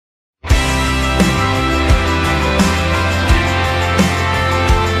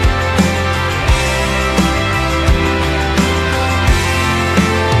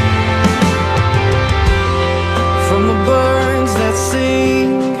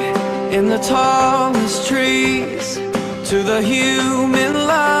in the tallest trees, to the human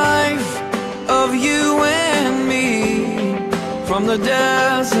life of you and me. From the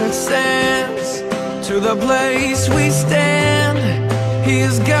desert sands to the place we stand, He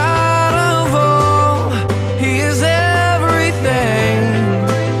is God.